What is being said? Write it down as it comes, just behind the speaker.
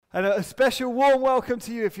And a special warm welcome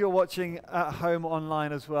to you if you're watching at home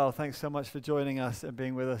online as well. Thanks so much for joining us and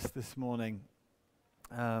being with us this morning.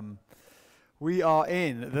 We are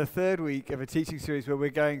in the third week of a teaching series where we're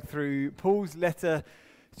going through Paul's letter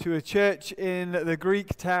to a church in the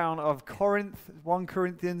Greek town of Corinth, 1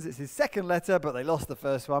 Corinthians. It's his second letter, but they lost the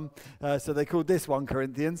first one, so they called this 1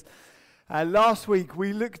 Corinthians. Last week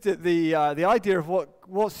we looked at the idea of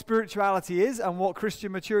what spirituality is and what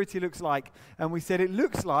Christian maturity looks like. And we said it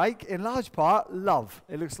looks like, in large part, love.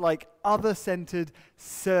 It looks like other-centered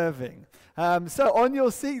serving. So on your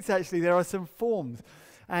seats, actually, there are some forms.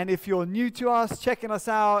 And if you're new to us, checking us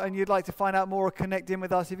out, and you'd like to find out more or connect in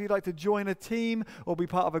with us, if you'd like to join a team or be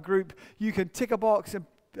part of a group, you can tick a box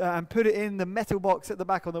and put it in the metal box at the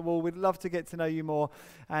back on the wall. We'd love to get to know you more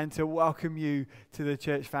and to welcome you to the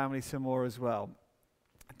church family some more as well.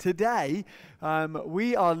 Today,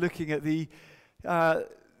 we are looking at the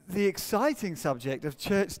exciting subject of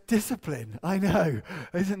church discipline. I know,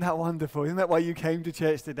 isn't that wonderful? Isn't that why you came to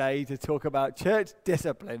church today, to talk about church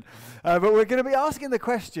discipline? But we're going to be asking the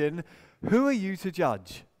question, who are you to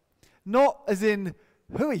judge? Not as in,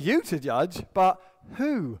 who are you to judge, but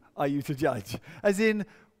who are you to judge? As in,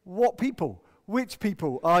 what people? Which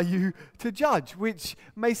people are you to judge? Which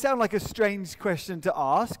may sound like a strange question to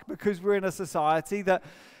ask because we're in a society that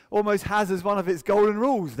almost has as one of its golden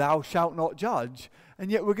rules, thou shalt not judge. And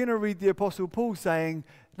yet we're going to read the Apostle Paul saying,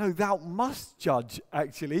 no, thou must judge,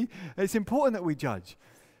 actually. It's important that we judge.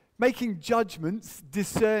 Making judgments,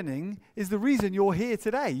 discerning, is the reason you're here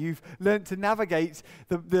today. You've learnt to navigate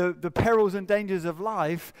the perils and dangers of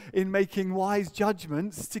life in making wise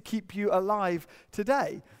judgments to keep you alive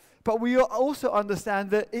today. But we also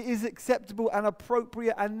understand that it is acceptable and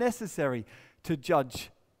appropriate and necessary to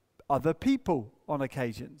judge other people on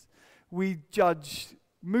occasions. We judge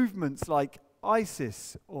movements like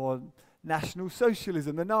ISIS or National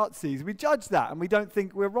Socialism, the Nazis. We judge that, and we don't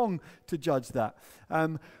think we're wrong to judge that.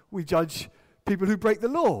 We judge people who break the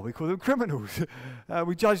law. We call them criminals.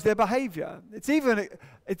 We judge their behavior. It's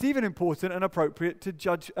even important and appropriate to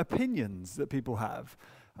judge opinions that people have.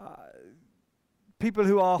 People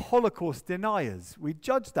who are Holocaust deniers, we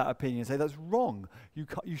judge that opinion, say that's wrong.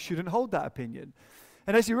 You shouldn't hold that opinion.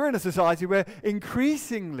 And actually, we're in a society where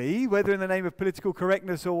increasingly, whether in the name of political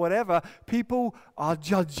correctness or whatever, people are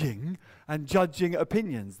judging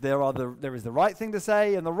opinions. There is the right thing to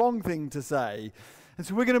say and the wrong thing to say. And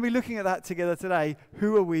so we're going to be looking at that together today.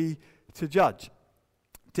 Who are we to judge?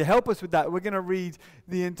 To help us with that, we're going to read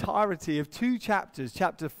the entirety of two chapters,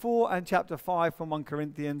 chapter 4 and chapter 5 from 1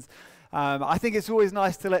 Corinthians. I think it's always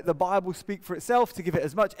nice to let the Bible speak for itself, to give it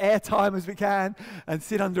as much airtime as we can and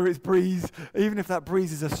sit under its breeze, even if that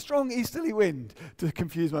breeze is a strong easterly wind, to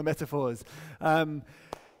confuse my metaphors.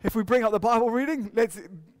 If we bring up the Bible reading,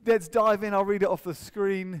 let's dive in. I'll read it off the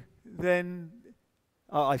screen then.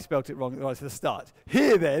 Oh, I spelt it wrong right at the start.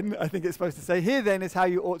 Here then, I think it's supposed to say, here then is how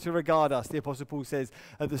you ought to regard us, the Apostle Paul says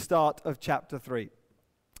at the start of chapter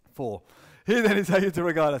 4. Here then is how you ought to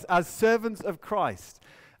regard us, as servants of Christ,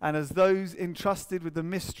 and as those entrusted with the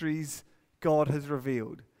mysteries God has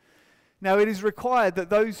revealed. Now it is required that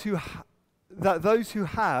those who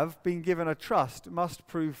have been given a trust must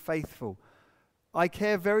prove faithful. I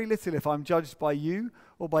care very little if I'm judged by you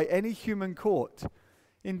or by any human court.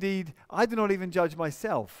 Indeed, I do not even judge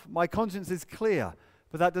myself. My conscience is clear,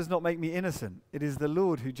 but that does not make me innocent. It is the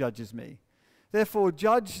Lord who judges me. Therefore,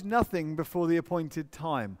 judge nothing before the appointed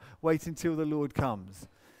time. Wait until the Lord comes.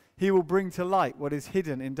 He will bring to light what is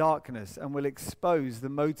hidden in darkness and will expose the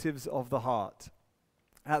motives of the heart.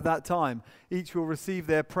 At that time, each will receive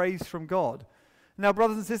their praise from God. Now,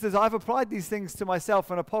 brothers and sisters, I've applied these things to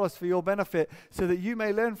myself and Apollos for your benefit, so that you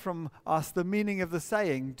may learn from us the meaning of the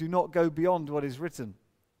saying, do not go beyond what is written.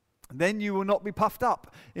 Then you will not be puffed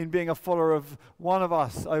up in being a follower of one of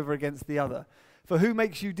us over against the other. For who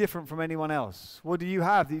makes you different from anyone else? What do you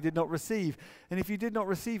have that you did not receive? And if you did not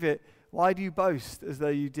receive it, why do you boast as though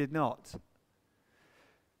you did not?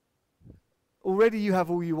 Already you have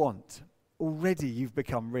all you want. Already you've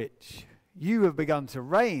become rich. You have begun to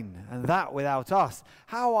reign, and that without us.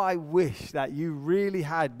 How I wish that you really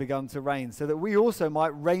had begun to reign, so that we also might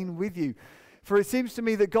reign with you. For it seems to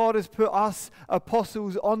me that God has put us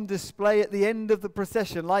apostles on display at the end of the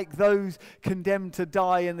procession, like those condemned to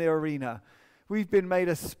die in the arena. We've been made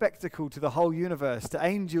a spectacle to the whole universe, to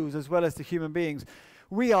angels as well as to human beings.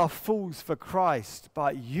 We are fools for Christ,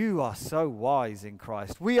 but you are so wise in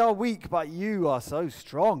Christ. We are weak, but you are so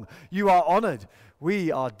strong. You are honored.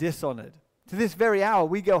 We are dishonored. To this very hour,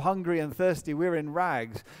 we go hungry and thirsty. We're in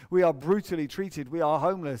rags. We are brutally treated. We are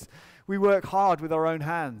homeless. We work hard with our own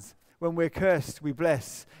hands. When we're cursed, we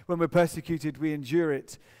bless. When we're persecuted, we endure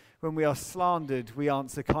it. When we are slandered, we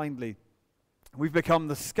answer kindly. We've become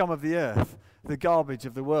the scum of the earth, the garbage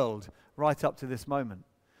of the world, right up to this moment.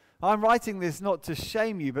 I'm writing this not to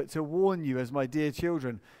shame you, but to warn you as my dear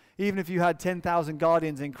children. Even if you had 10,000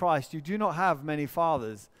 guardians in Christ, you do not have many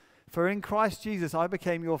fathers. For in Christ Jesus I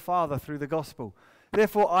became your father through the gospel.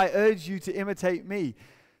 Therefore I urge you to imitate me.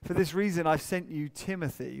 For this reason I've sent you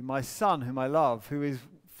Timothy, my son whom I love, who is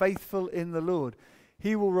faithful in the Lord.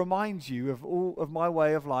 He will remind you of all of my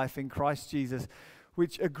way of life in Christ Jesus,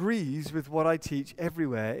 which agrees with what I teach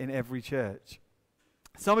everywhere in every church.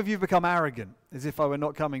 Some of you have become arrogant, as if I were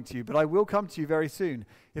not coming to you, but I will come to you very soon,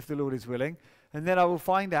 if the Lord is willing. And then I will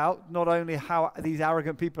find out not only how these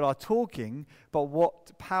arrogant people are talking, but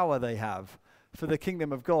what power they have. For the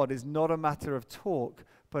kingdom of God is not a matter of talk,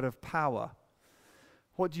 but of power.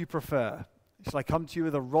 What do you prefer? Shall I come to you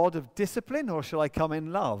with a rod of discipline, or shall I come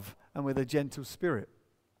in love and with a gentle spirit?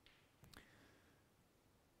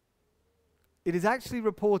 It is actually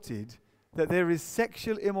reported that there is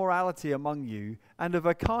sexual immorality among you, and of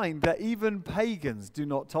a kind that even pagans do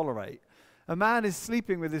not tolerate. A man is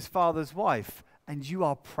sleeping with his father's wife, and you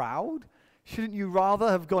are proud? Shouldn't you rather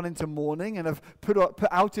have gone into mourning and have put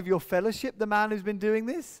out of your fellowship the man who's been doing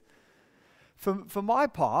this? For my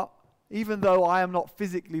part, even though I am not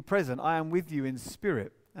physically present, I am with you in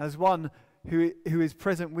spirit. As one who is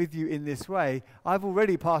present with you in this way, I've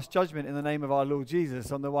already passed judgment in the name of our Lord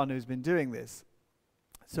Jesus on the one who's been doing this.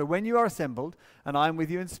 So when you are assembled, and I am with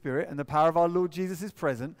you in spirit, and the power of our Lord Jesus is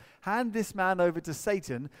present, hand this man over to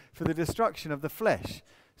Satan for the destruction of the flesh,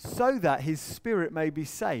 so that his spirit may be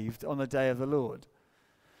saved on the day of the Lord.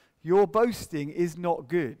 Your boasting is not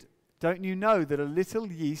good. Don't you know that a little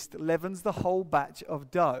yeast leavens the whole batch of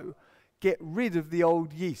dough? Get rid of the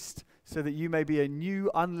old yeast, so that you may be a new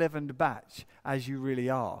unleavened batch, as you really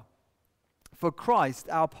are. For Christ,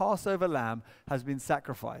 our Passover lamb, has been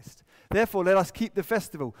sacrificed. Therefore, let us keep the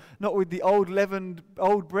festival, not with the old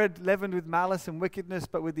bread leavened with malice and wickedness,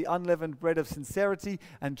 but with the unleavened bread of sincerity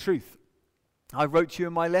and truth. I wrote to you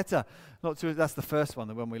in my letter, that's the first one,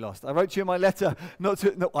 the one we lost. I wrote to you in my letter,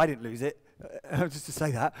 I didn't lose it, just to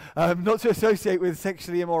say that, not to associate with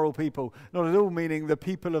sexually immoral people, not at all meaning the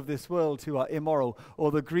people of this world who are immoral,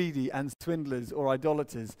 or the greedy and swindlers or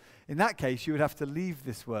idolaters. In that case, you would have to leave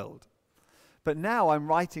this world. But now I'm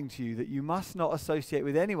writing to you that you must not associate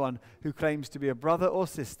with anyone who claims to be a brother or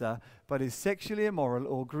sister, but is sexually immoral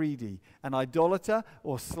or greedy, an idolater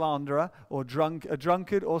or slanderer, or a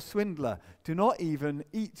drunkard or swindler. Do not even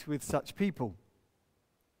eat with such people.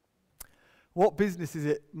 What business is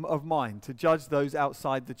it of mine to judge those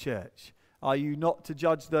outside the church? Are you not to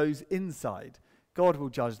judge those inside? God will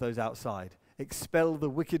judge those outside. Expel the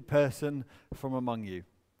wicked person from among you.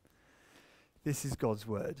 This is God's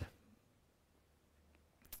word.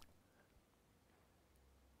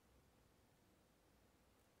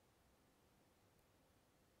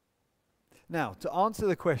 Now, to answer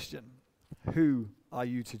the question, who are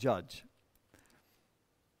you to judge?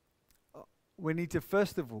 We need to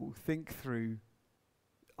first of all think through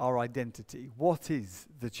our identity. What is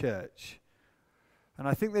the church? And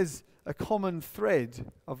I think there's a common thread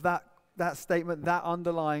of that statement, that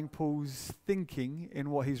underlying Paul's thinking in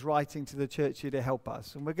what he's writing to the church here to help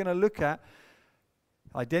us. And we're going to look at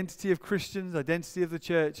identity of Christians, identity of the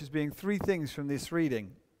church as being three things from this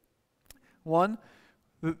reading. One,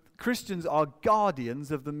 that Christians are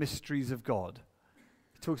guardians of the mysteries of God.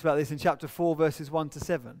 He talks about this in chapter 4, verses 1 to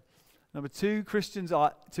 7. Number two, Christians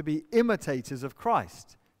are to be imitators of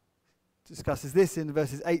Christ. Discusses this in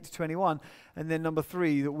verses 8 to 21. And then number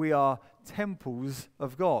three, that we are temples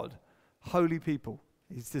of God, holy people.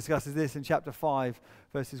 He discusses this in chapter 5,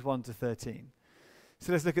 verses 1 to 13.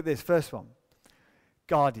 So let's look at this first one.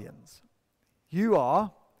 Guardians. You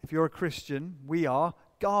are, if you're a Christian, we are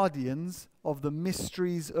guardians of the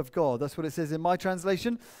mysteries of God. That's what it says in my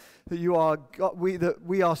translation, that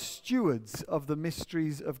we are stewards of the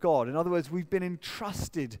mysteries of God. In other words, we've been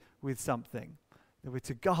entrusted with something that we're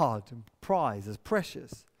to guard and prize as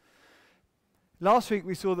precious. Last week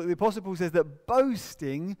we saw that the Apostle Paul says that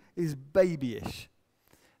boasting is babyish.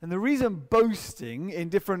 And the reason boasting in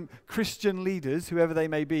different Christian leaders, whoever they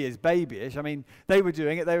may be, is babyish, I mean, they were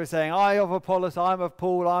doing it. They were saying, I of Apollos, I'm of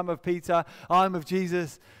Paul, I'm of Peter, I'm of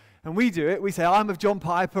Jesus. And we do it. We say, I'm of John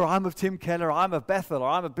Piper, I'm of Tim Keller, I'm of Bethel, or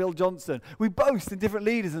I'm of Bill Johnson. We boast in different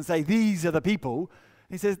leaders and say, these are the people.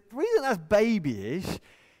 And he says, the reason that's babyish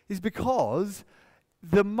is because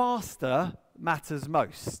the master matters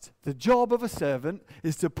most. The job of a servant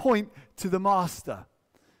is to point to the master.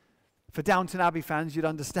 For Downton Abbey fans, you'd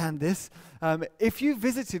understand this. If you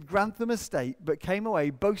visited Grantham Estate but came away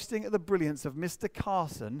boasting at the brilliance of Mr.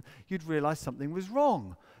 Carson, you'd realize something was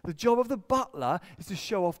wrong. The job of the butler is to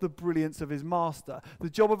show off the brilliance of his master. The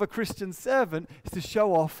job of a Christian servant is to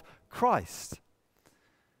show off Christ.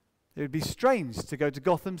 It would be strange to go to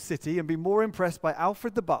Gotham City and be more impressed by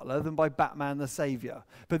Alfred the butler than by Batman the savior.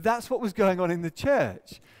 But that's what was going on in the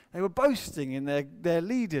church. They were boasting in their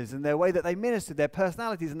leaders and their way that they ministered, their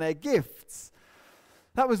personalities and their gifts.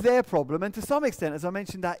 That was their problem, and to some extent, as I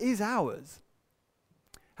mentioned, that is ours.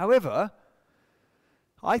 However,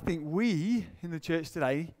 I think we in the church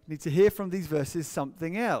today need to hear from these verses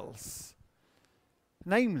something else.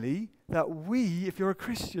 Namely, that we, if you're a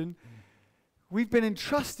Christian, we've been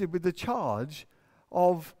entrusted with the charge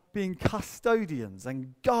of being custodians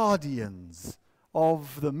and guardians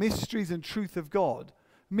of the mysteries and truth of God,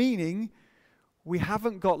 meaning we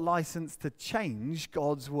haven't got license to change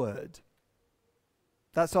God's word.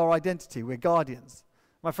 That's our identity. We're guardians.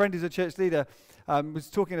 My friend who's a church leader was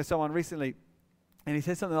talking to someone recently, and he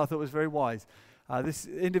said something I thought was very wise. This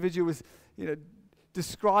individual was,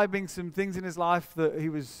 describing some things in his life that he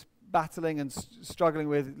was battling and struggling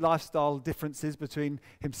with, lifestyle differences between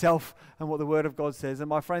himself and what the Word of God says. And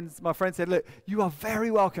my friend said, look, you are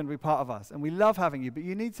very welcome to be part of us, and we love having you, but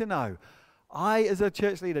you need to know, I, as a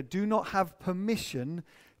church leader, do not have permission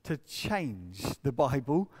to change the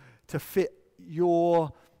Bible to fit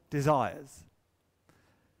your desires.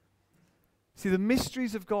 See, the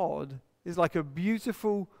mysteries of God is like a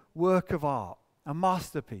beautiful work of art, a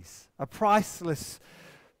masterpiece, a priceless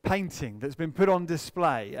painting that's been put on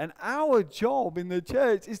display. And our job in the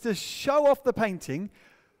church is to show off the painting,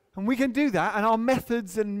 and we can do that, and our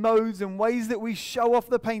methods and modes and ways that we show off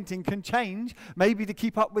the painting can change, maybe to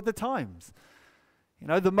keep up with the times.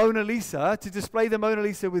 The Mona Lisa, to display the Mona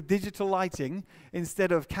Lisa with digital lighting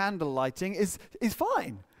instead of candle lighting is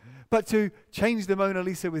fine. But to change the Mona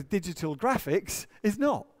Lisa with digital graphics is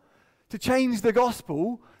not. To change the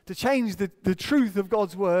gospel, to change the truth of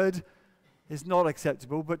God's word is not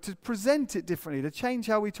acceptable, but to present it differently, to change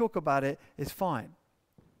how we talk about it is fine.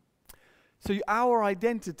 So our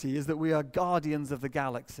identity is that we are guardians of the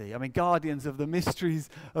galaxy. Guardians of the mysteries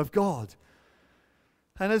of God.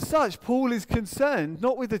 And as such, Paul is concerned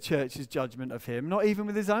not with the church's judgment of him, not even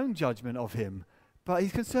with his own judgment of him, but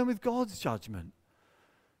he's concerned with God's judgment.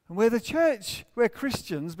 And where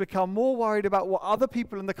Christians become more worried about what other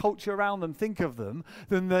people in the culture around them think of them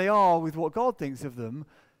than they are with what God thinks of them,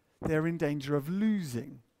 they're in danger of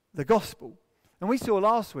losing the gospel. And we saw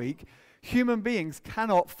last week, human beings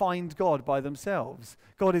cannot find God by themselves.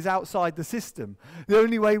 God is outside the system. The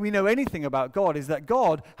only way we know anything about God is that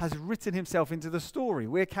God has written himself into the story.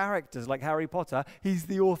 We're characters like Harry Potter. He's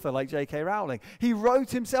the author like J.K. Rowling. He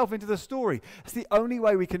wrote himself into the story. It's the only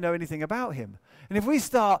way we can know anything about him. And if we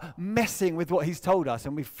start messing with what he's told us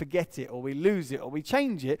and we forget it or we lose it or we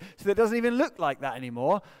change it so that it doesn't even look like that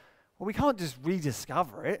anymore, well, we can't just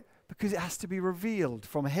rediscover it because it has to be revealed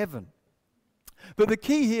from heaven. But the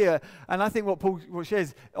key here, and I think what Paul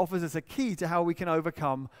shares offers us a key to how we can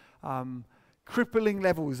overcome crippling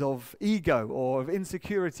levels of ego or of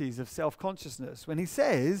insecurities, of self-consciousness. When he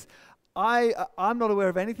says, I'm not aware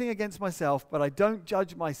of anything against myself, but I don't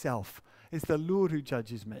judge myself. It's the Lord who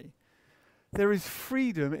judges me. There is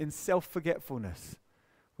freedom in self-forgetfulness.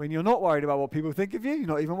 When you're not worried about what people think of you, you're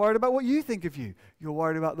not even worried about what you think of you. You're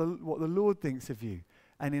worried about what the Lord thinks of you.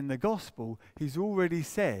 And in the gospel, he's already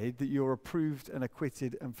said that you're approved and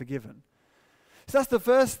acquitted and forgiven. So that's the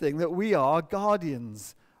first thing, that we are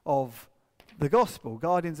guardians of the gospel,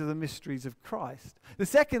 guardians of the mysteries of Christ. The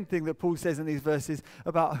second thing that Paul says in these verses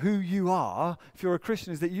about who you are, if you're a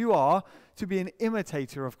Christian, is that you are to be an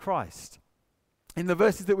imitator of Christ. In the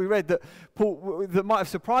verses that we read that might have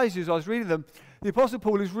surprised you as I was reading them, the Apostle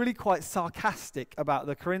Paul is really quite sarcastic about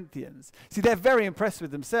the Corinthians. See, they're very impressed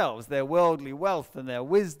with themselves, their worldly wealth and their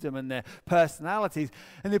wisdom and their personalities.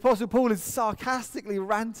 And the Apostle Paul is sarcastically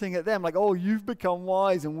ranting at them like, oh, you've become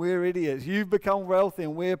wise and we're idiots. You've become wealthy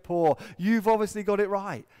and we're poor. You've obviously got it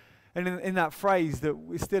right. And in that phrase that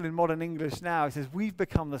is still in modern English now, it says, we've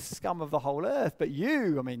become the scum of the whole earth, but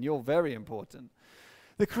you're very important.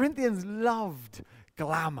 The Corinthians loved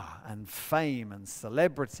glamour and fame and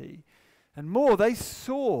celebrity. And more, they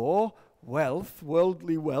saw wealth,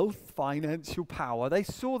 worldly wealth, financial power. They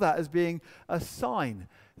saw that as being a sign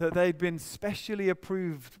that they'd been specially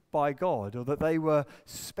approved by God or that they were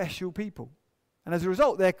special people. And as a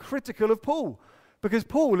result, they're critical of Paul. Because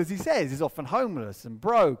Paul, as he says, is often homeless and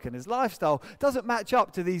broke, and his lifestyle doesn't match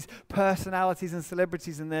up to these personalities and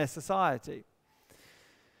celebrities in their society.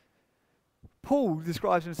 Paul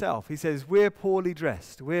describes himself. He says, we're poorly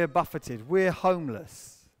dressed, we're buffeted, we're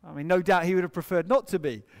homeless. No doubt he would have preferred not to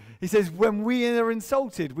be. He says, when we are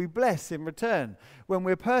insulted, we bless in return. When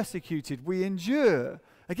we're persecuted, we endure.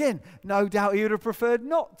 Again, no doubt he would have preferred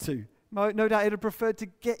not to. No doubt he'd have preferred to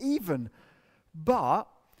get even. But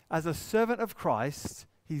as a servant of Christ,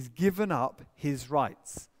 he's given up his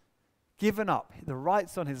rights. Given up the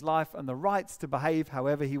rights on his life and the rights to behave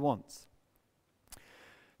however he wants.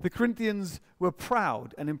 The Corinthians were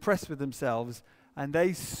proud and impressed with themselves, and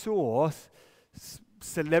they saw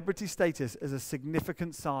celebrity status as a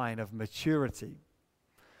significant sign of maturity.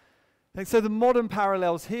 And so the modern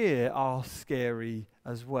parallels here are scary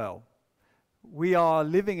as well. We are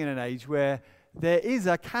living in an age where there is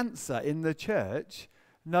a cancer in the church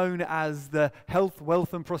known as the health,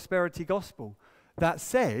 wealth, and prosperity gospel that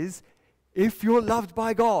says, if you're loved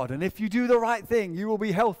by God and if you do the right thing, you will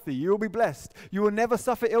be healthy, you will be blessed, you will never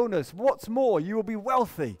suffer illness. What's more, you will be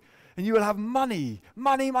wealthy and you will have money,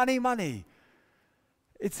 money, money, money.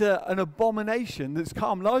 It's an abomination that's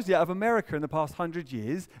come largely out of America in the past 100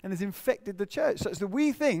 years and has infected the church, such that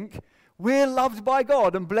we think we're loved by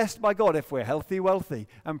God and blessed by God if we're healthy, wealthy,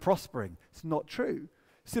 and prospering. It's not true.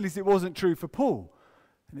 Still, it wasn't true for Paul,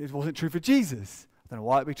 and it wasn't true for Jesus. I don't know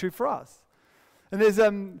why it'd be true for us. And there's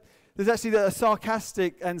actually a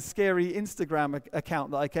sarcastic and scary Instagram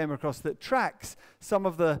account that I came across that tracks some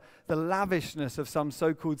of the lavishness of some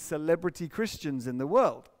so-called celebrity Christians in the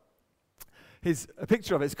world. Here's a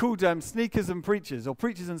picture of it. It's called Sneakers and Preachers, or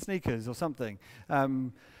Preachers and Sneakers, or something.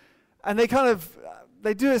 And they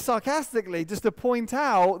do it sarcastically just to point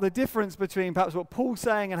out the difference between perhaps what Paul's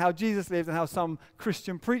saying and how Jesus lived and how some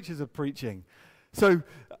Christian preachers are preaching. So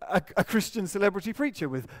a Christian celebrity preacher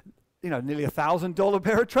with nearly $1,000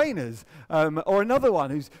 pair of trainers, or another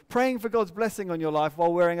one who's praying for God's blessing on your life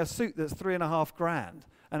while wearing a suit that's $3,500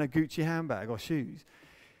 and a Gucci handbag or shoes.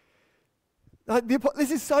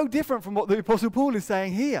 This is so different from what the Apostle Paul is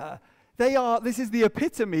saying here. This is the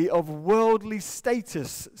epitome of worldly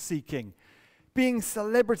status seeking, being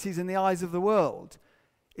celebrities in the eyes of the world.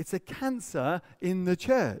 It's a cancer in the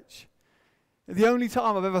church. The only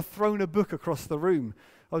time I've ever thrown a book across the room,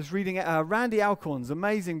 I was reading Randy Alcorn's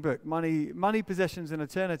amazing book, Money, Possessions, and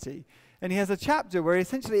Eternity. And he has a chapter where he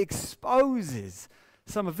essentially exposes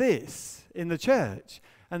some of this in the church.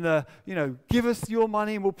 And give us your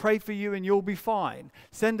money and we'll pray for you and you'll be fine.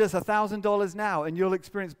 Send us $1,000 now and you'll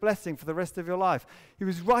experience blessing for the rest of your life. He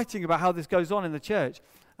was writing about how this goes on in the church.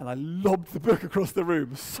 And I lobbed the book across the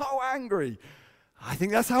room, so angry. I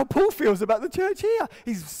think that's how Paul feels about the church here.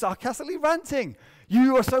 He's sarcastically ranting.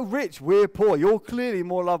 You are so rich, we're poor. You're clearly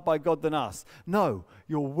more loved by God than us. No,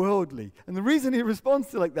 you're worldly. And the reason he responds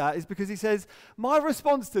to like that is because he says, my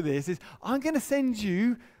response to this is, I'm going to send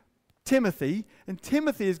you Timothy, and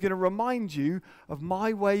Timothy is going to remind you of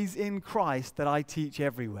my ways in Christ that I teach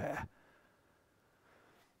everywhere.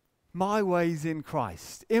 My ways in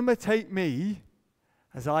Christ. Imitate me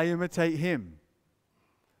as I imitate him.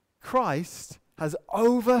 Christ has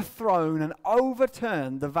overthrown and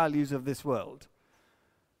overturned the values of this world.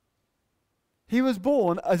 He was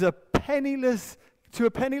born as a penniless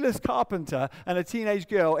carpenter and a teenage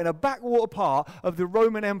girl in a backwater part of the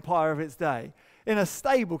Roman Empire of its day, in a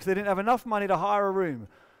stable because they didn't have enough money to hire a room.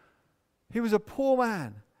 He was a poor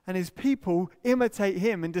man, and his people imitate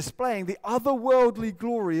him in displaying the otherworldly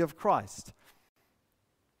glory of Christ.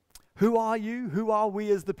 Who are you? Who are we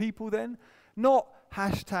as the people then? Not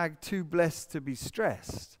 #too blessed to be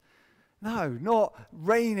stressed. No, not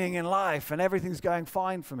reigning in life and everything's going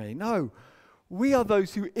fine for me. No, we are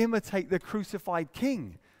those who imitate the crucified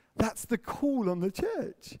King. That's the call on the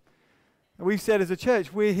church. And we've said as a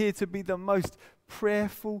church, we're here to be the most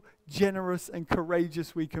prayerful, generous, and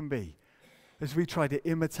courageous we can be as we try to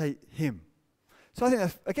imitate him. So I think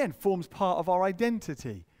that, again, forms part of our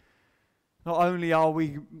identity. Not only are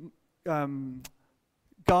we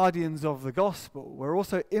guardians of the gospel, we're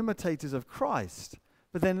also imitators of Christ.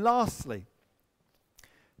 But then lastly,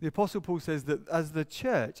 the Apostle Paul says that as the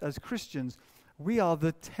church, as Christians, we are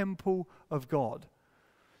the temple of God.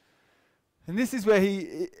 And this is where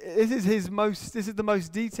this is the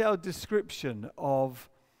most detailed description of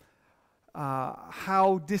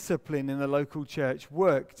how discipline in the local church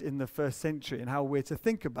worked in the first century and how we're to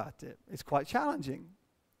think about it. It's quite challenging.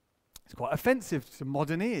 It's quite offensive to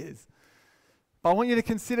modern ears. But I want you to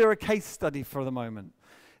consider a case study for the moment.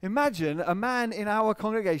 Imagine a man in our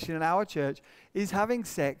congregation, in our church, is having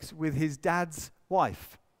sex with his dad's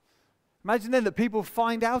wife. Imagine then that people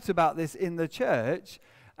find out about this in the church,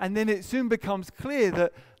 and then it soon becomes clear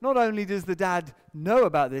that not only does the dad know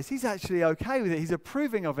about this, he's actually okay with it, he's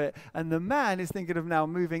approving of it, and the man is thinking of now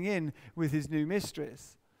moving in with his new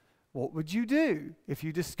mistress. What would you do if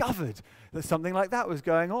you discovered that something like that was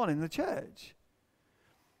going on in the church?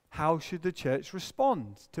 how should the church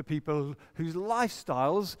respond to people whose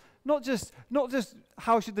lifestyles, not just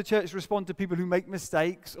how should the church respond to people who make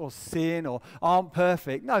mistakes or sin or aren't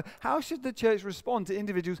perfect. No, how should the church respond to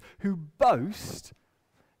individuals who boast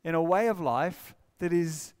in a way of life that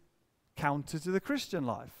is counter to the Christian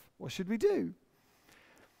life? What should we do?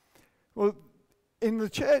 Well, in the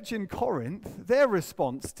church in Corinth, their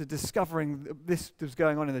response to discovering this was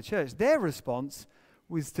going on in the church, their response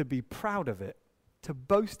was to be proud of it, to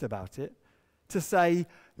boast about it, to say,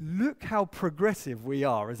 look how progressive we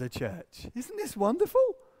are as a church. Isn't this wonderful?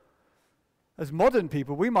 As modern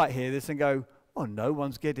people, we might hear this and go, oh, no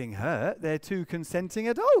one's getting hurt. They're two consenting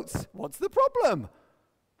adults. What's the problem?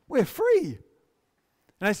 We're free.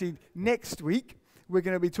 And actually, next week, we're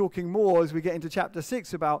going to be talking more as we get into chapter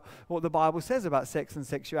 6 about what the Bible says about sex and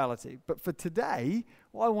sexuality. But for today,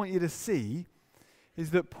 what I want you to see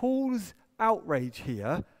is that Paul's outrage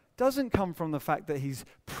here doesn't come from the fact that he's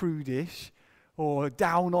prudish or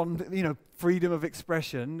down on, freedom of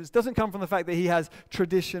expression. It doesn't come from the fact that he has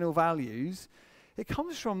traditional values. It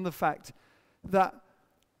comes from the fact that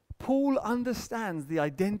Paul understands the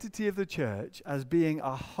identity of the church as being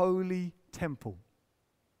a holy temple.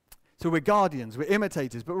 So we're guardians, we're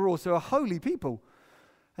imitators, but we're also a holy people.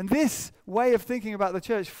 And this way of thinking about the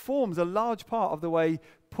church forms a large part of the way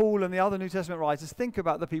Paul and the other New Testament writers think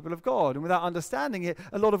about the people of God. And without understanding it,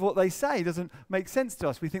 a lot of what they say doesn't make sense to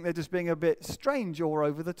us. We think they're just being a bit strange or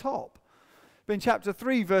over the top. But in chapter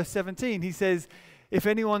 3, verse 17, he says, if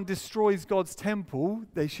anyone destroys God's temple,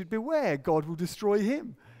 they should beware. God will destroy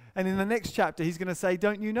him. And in the next chapter, he's going to say,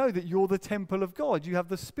 don't you know that you're the temple of God? You have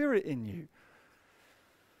the Spirit in you.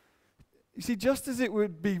 You see, just as it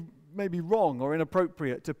would be maybe wrong or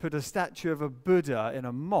inappropriate to put a statue of a Buddha in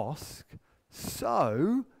a mosque,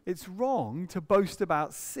 so it's wrong to boast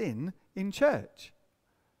about sin in church.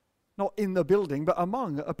 Not in the building, but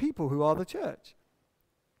among a people who are the church.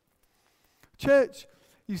 Church,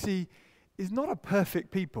 you see, is not a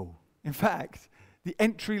perfect people. In fact, the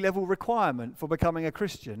entry-level requirement for becoming a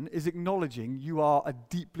Christian is acknowledging you are a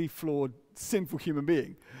deeply flawed, sinful human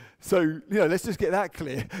being. So, let's just get that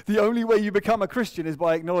clear. The only way you become a Christian is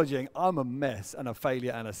by acknowledging I'm a mess and a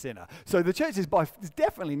failure and a sinner. So the church is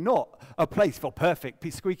definitely not a place for perfect,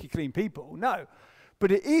 squeaky clean people. No.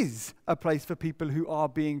 But it is a place for people who are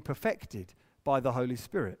being perfected by the Holy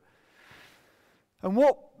Spirit. And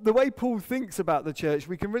the way Paul thinks about the church,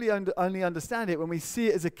 we can really only understand it when we see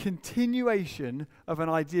it as a continuation of an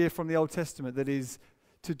idea from the Old Testament that is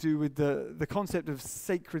to do with the concept of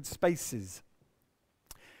sacred spaces.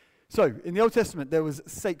 So, in the Old Testament, there was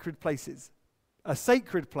sacred places. A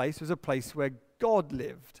sacred place was a place where God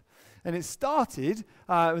lived. And it started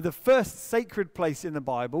with the first sacred place in the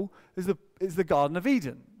Bible is the Garden of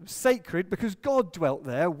Eden. Sacred because God dwelt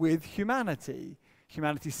there with humanity.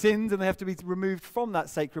 Humanity sinned and they have to be removed from that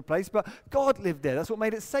sacred place, but God lived there. That's what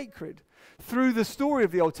made it sacred. Through the story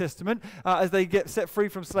of the Old Testament, as they get set free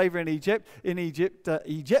from slavery in Egypt,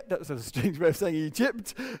 that was a strange way of saying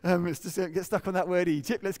Egypt. Let's just get stuck on that word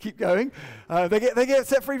Egypt. Let's keep going. They get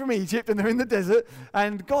set free from Egypt and they're in the desert,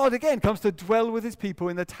 and God again comes to dwell with his people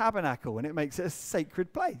in the tabernacle, and it makes it a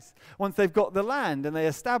sacred place. Once they've got the land and they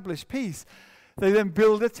establish peace, they then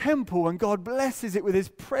build a temple and God blesses it with his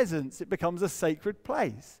presence. It becomes a sacred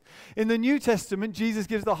place. In the New Testament, Jesus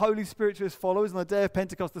gives the Holy Spirit to his followers. On the day of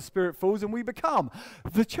Pentecost, the Spirit falls and we become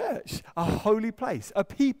the church, a holy place, a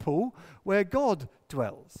people where God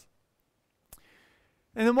dwells.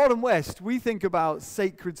 In the modern West, we think about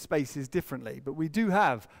sacred spaces differently, but we do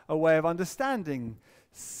have a way of understanding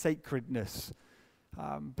sacredness,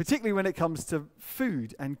 particularly when it comes to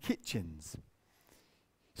food and kitchens.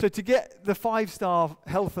 So to get the 5-star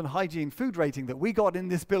health and hygiene food rating that we got in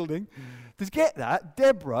this building, to get that,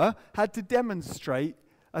 Deborah had to demonstrate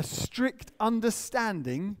a strict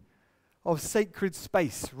understanding of sacred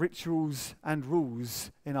space, rituals, and rules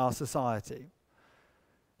in our society.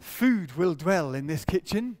 Food will dwell in this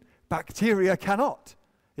kitchen, bacteria cannot.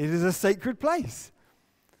 It is a sacred place.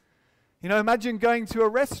 Imagine going to a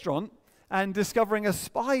restaurant and discovering a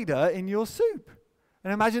spider in your soup.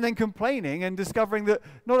 And imagine then complaining and discovering that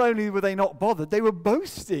not only were they not bothered, they were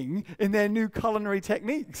boasting in their new culinary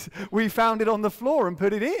techniques. We found it on the floor and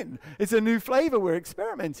put it in. It's a new flavor we're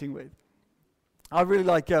experimenting with. I really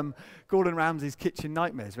like Gordon Ramsay's Kitchen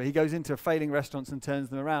Nightmares, where he goes into failing restaurants and turns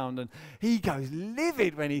them around, and he goes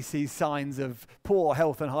livid when he sees signs of poor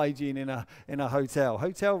health and hygiene in a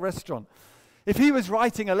hotel restaurant. If he was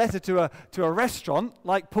writing a letter to a restaurant,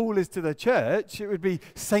 like Paul is to the church, it would be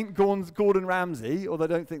St. Gordon Ramsay, although I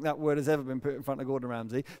don't think that word has ever been put in front of Gordon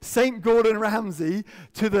Ramsay, St. Gordon Ramsay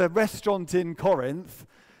to the restaurant in Corinth.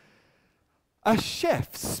 A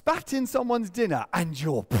chef spat in someone's dinner and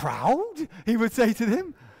you're proud, he would say to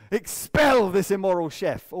them. Expel this immoral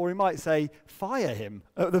chef, or he might say, fire him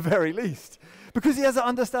at the very least, because he has an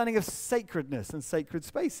understanding of sacredness and sacred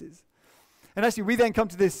spaces. And actually, we then come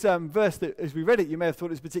to this verse that, as we read it, you may have thought it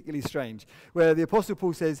was particularly strange, where the Apostle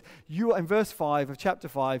Paul says, "You, in verse 5 of chapter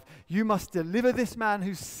 5, you must deliver this man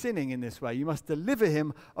who's sinning in this way. You must deliver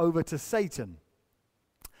him over to Satan."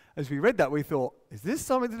 As we read that, we thought, is this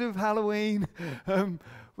something to do with Halloween? Well,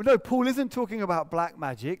 no, Paul isn't talking about black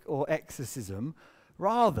magic or exorcism.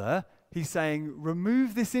 Rather, he's saying,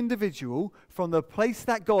 remove this individual from the place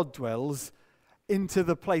that God dwells into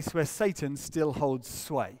the place where Satan still holds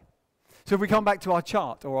sway. So if we come back to our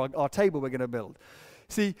chart or our table we're going to build.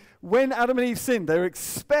 See, when Adam and Eve sinned, they were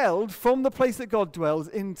expelled from the place that God dwells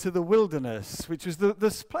into the wilderness, which was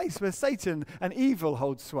this place where Satan and evil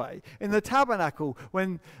hold sway. In the tabernacle,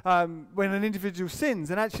 when an individual sins,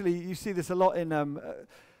 and actually you see this a lot in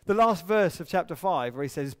the last verse of chapter 5, where he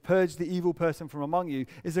says, "Purge the evil person from among you,"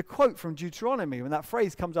 is a quote from Deuteronomy, when that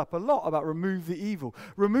phrase comes up a lot about remove the evil.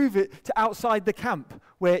 Remove it to outside the camp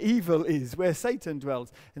where evil is, where Satan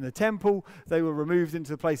dwells. In the temple, they were removed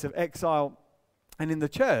into the place of exile. And in the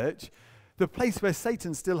church, the place where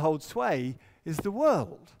Satan still holds sway is the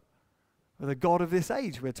world. The god of this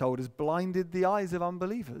age, we're told, has blinded the eyes of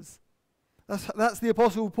unbelievers. That's the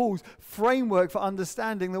Apostle Paul's framework for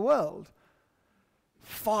understanding the world.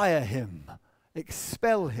 Fire him,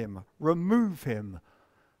 expel him, remove him.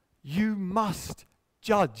 You must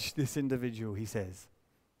judge this individual, he says.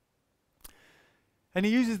 And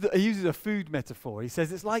he uses a food metaphor. He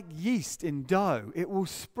says it's like yeast in dough. It will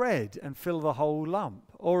spread and fill the whole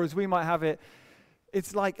lump. Or as we might have it,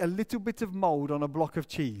 it's like a little bit of mold on a block of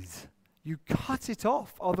cheese. You cut it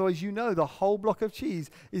off, otherwise you know the whole block of cheese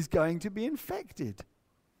is going to be infected.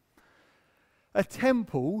 A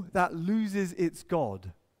temple that loses its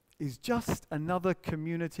God is just another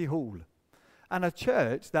community hall. And a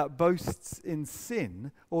church that boasts in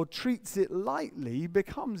sin or treats it lightly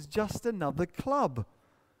becomes just another club.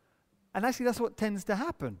 And actually that's what tends to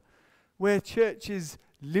happen. Where churches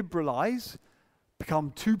liberalize,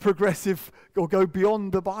 become too progressive or go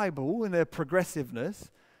beyond the Bible in their progressiveness,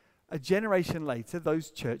 a generation later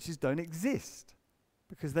those churches don't exist.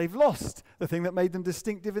 Because they've lost the thing that made them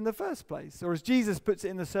distinctive in the first place. Or as Jesus puts it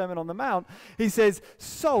in the Sermon on the Mount, he says,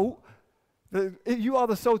 salt, you are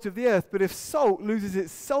the salt of the earth, but if salt loses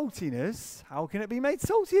its saltiness, how can it be made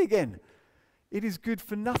salty again? It is good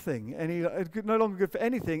for nothing, and no longer good for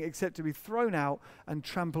anything except to be thrown out and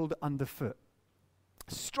trampled underfoot.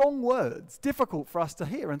 Strong words, difficult for us to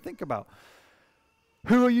hear and think about.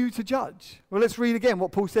 Who are you to judge? Well, let's read again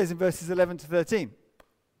what Paul says in verses 11 to 13.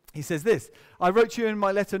 He says this, "I wrote to you in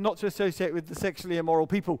my letter not to associate with the sexually immoral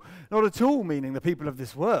people, not at all meaning the people of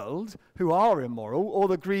this world who are immoral, or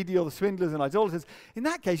the greedy or the swindlers and idolaters. In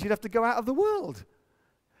that case, you'd have to go out of the world.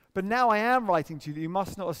 But now I am writing to you that you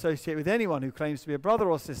must not associate with anyone who claims to be a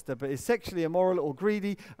brother or sister, but is sexually immoral or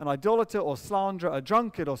greedy, an idolater or slanderer, a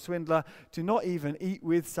drunkard or swindler. Do not even eat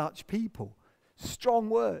with such people." Strong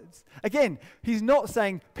words. Again, he's not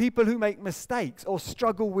saying people who make mistakes or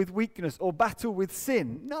struggle with weakness or battle with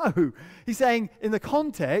sin. No. He's saying, in the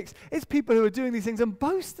context, it's people who are doing these things and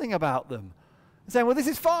boasting about them. And saying, well, this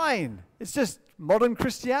is fine. It's just modern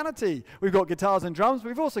Christianity. We've got guitars and drums, but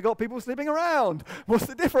we've also got people sleeping around. What's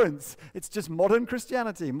the difference? It's just modern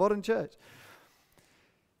Christianity, modern church.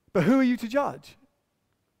 But who are you to judge?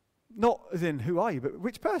 Not as in, who are you, but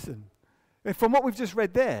which person? And from what we've just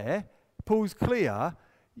read there, Paul's clear.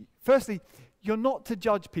 Firstly, you're not to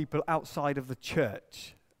judge people outside of the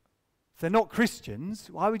church. If they're not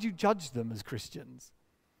Christians, why would you judge them as Christians?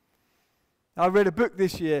 I read a book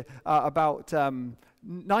this year about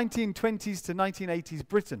 1920s to 1980s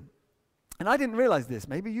Britain. And I didn't realize this.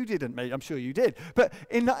 Maybe you didn't. I'm sure you did. But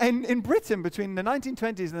in Britain, between the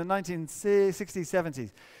 1920s and the 1960s,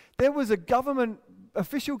 70s, there was a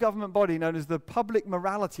official government body known as the Public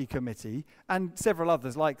Morality Committee, and several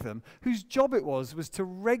others like them, whose job it was to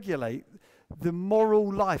regulate the moral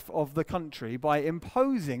life of the country by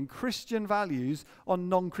imposing Christian values on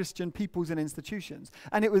non-Christian peoples and institutions.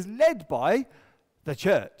 And it was led by the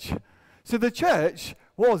church. So the church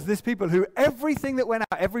was this people who everything that went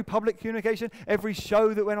out, every public communication, every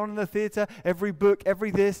show that went on in the theatre, every book,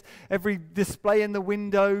 every display in the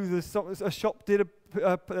window, a shopkeeper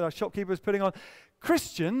was putting on,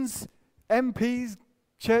 Christians, MPs,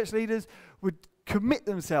 church leaders would commit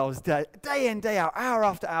themselves day in, day out, hour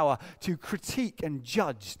after hour to critique and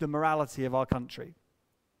judge the morality of our country.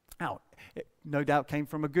 Now, it no doubt came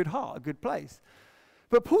from a good heart, a good place.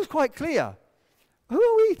 But Paul's quite clear. who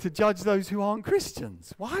are we to judge those who aren't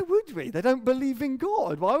Christians? Why would we? They don't believe in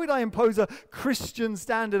God. Why would I impose a Christian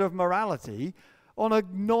standard of morality on a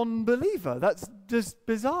non-believer? That's just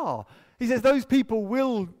bizarre. He says those people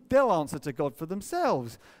they'll answer to God for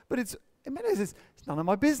themselves. But it's none of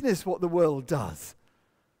my business what the world does.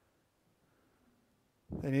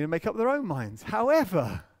 They need to make up their own minds.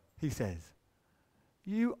 However, he says,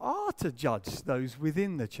 you are to judge those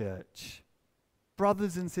within the church,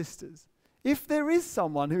 brothers and sisters. If there is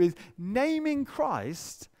someone who is naming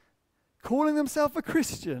Christ, calling themselves a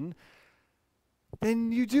Christian,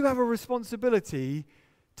 then you do have a responsibility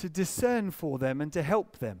to discern for them and to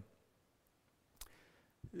help them.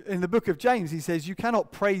 In the book of James, he says, you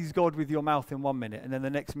cannot praise God with your mouth in 1 minute and then the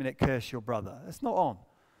next minute curse your brother. That's not on.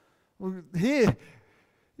 Well, here,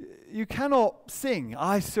 you cannot sing,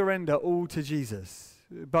 I surrender all to Jesus,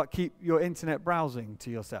 but keep your internet browsing to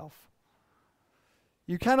yourself.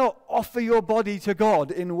 You cannot offer your body to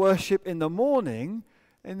God in worship in the morning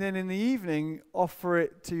and then in the evening offer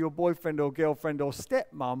it to your boyfriend or girlfriend or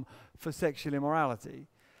stepmom for sexual immorality.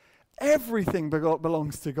 Everything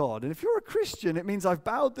belongs to God. And if you're a Christian, it means I've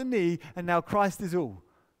bowed the knee and now Christ is all.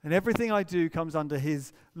 And everything I do comes under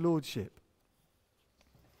his lordship.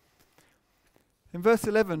 In verse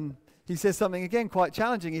 11, he says something again quite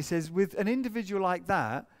challenging. He says, with an individual like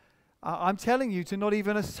that, I'm telling you to not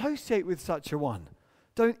even associate with such a one.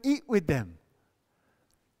 Don't eat with them.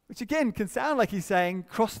 Which again can sound like he's saying,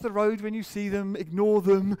 cross the road when you see them, ignore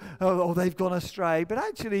them, or they've gone astray. But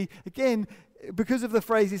actually, again, because of the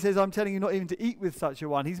phrase he says, I'm telling you not even to eat with such a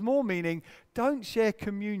one, he's more meaning, don't share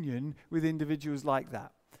communion with individuals like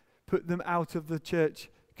that. Put them out of the church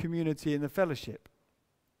community and the fellowship.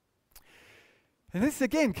 And this,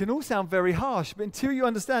 again, can all sound very harsh, but until you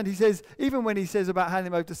understand, he says, even when he says about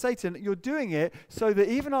handing him over to Satan, you're doing it so that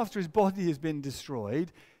even after his body has been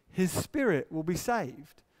destroyed, his spirit will be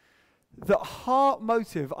saved. The heart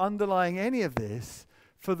motive underlying any of this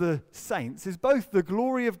for the saints is both the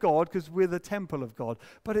glory of God, because we're the temple of God,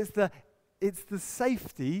 but it's the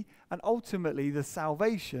safety and ultimately the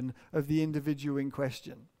salvation of the individual in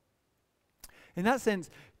question. In that sense,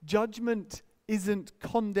 judgment isn't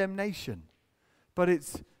condemnation, but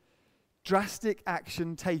it's drastic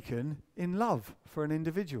action taken in love for an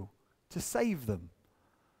individual to save them.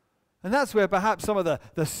 And that's where perhaps some of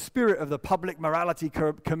the spirit of the Public Morality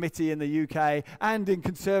Committee in the UK and in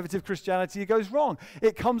conservative Christianity goes wrong.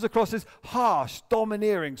 It comes across as harsh,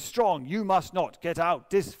 domineering, strong. You must not get out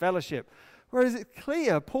disfellowship. Whereas it's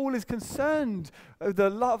clear, Paul is concerned of the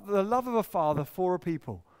love of a father for a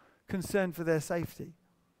people, concerned for their safety.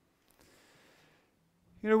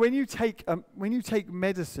 You know, when you take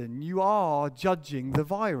medicine, you are judging the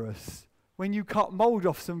virus. When you cut mold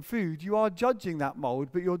off some food, you are judging that mold,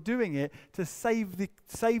 but you're doing it to save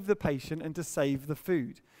the patient and to save the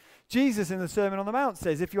food. Jesus in the Sermon on the Mount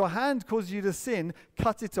says, if your hand causes you to sin,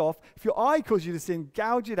 cut it off. If your eye causes you to sin,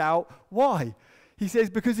 gouge it out. Why? He says,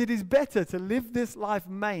 because it is better to live this life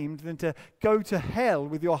maimed than to go to hell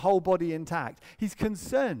with your whole body intact. He's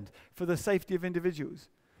concerned for the safety of individuals.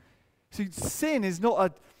 See, sin is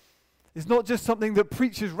not just something that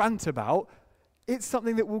preachers rant about. It's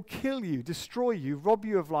something that will kill you, destroy you, rob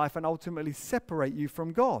you of life, and ultimately separate you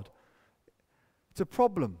from God. It's a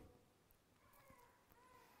problem.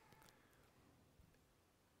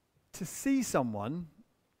 To see someone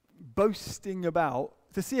boasting about,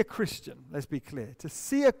 to see a Christian, let's be clear, to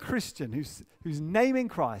see a Christian who's naming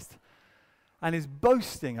Christ and is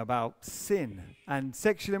boasting about sin and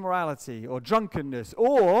sexual immorality or drunkenness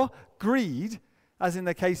or greed, as in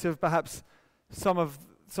the case of perhaps some of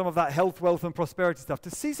that health, wealth, and prosperity stuff,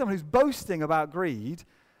 to see someone who's boasting about greed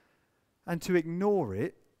and to ignore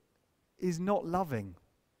it is not loving.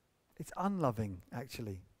 It's unloving,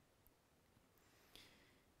 actually.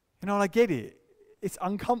 You know, and I get it. It's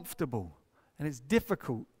uncomfortable and it's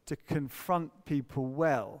difficult to confront people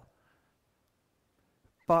well.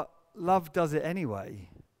 But love does it anyway,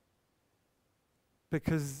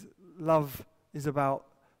 because love is about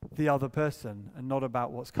the other person and not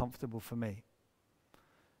about what's comfortable for me.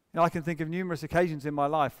 You know, I can think of numerous occasions in my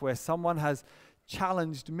life where someone has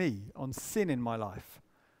challenged me on sin in my life,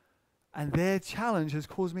 and their challenge has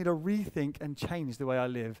caused me to rethink and change the way I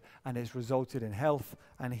live, and it's resulted in health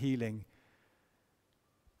and healing.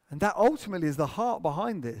 And that ultimately is the heart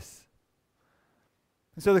behind this.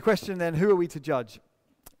 And so the question then, who are we to judge?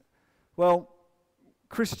 Well,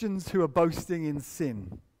 Christians who are boasting in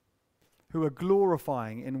sin, who are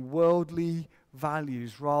glorifying in worldly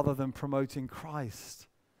values rather than promoting Christ.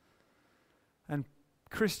 And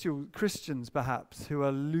Christians, perhaps, who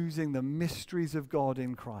are losing the mysteries of God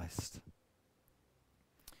in Christ.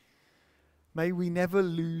 May we never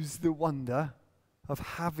lose the wonder of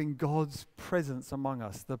having God's presence among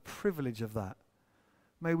us, the privilege of that.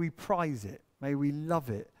 May we prize it. May we love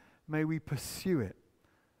it. May we pursue it.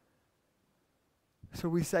 So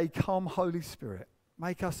we say, come, Holy Spirit,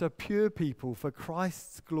 make us a pure people for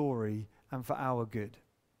Christ's glory and for our good.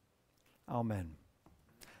 Amen.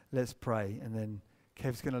 Let's pray, and then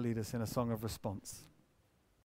Kev's going to lead us in a song of response.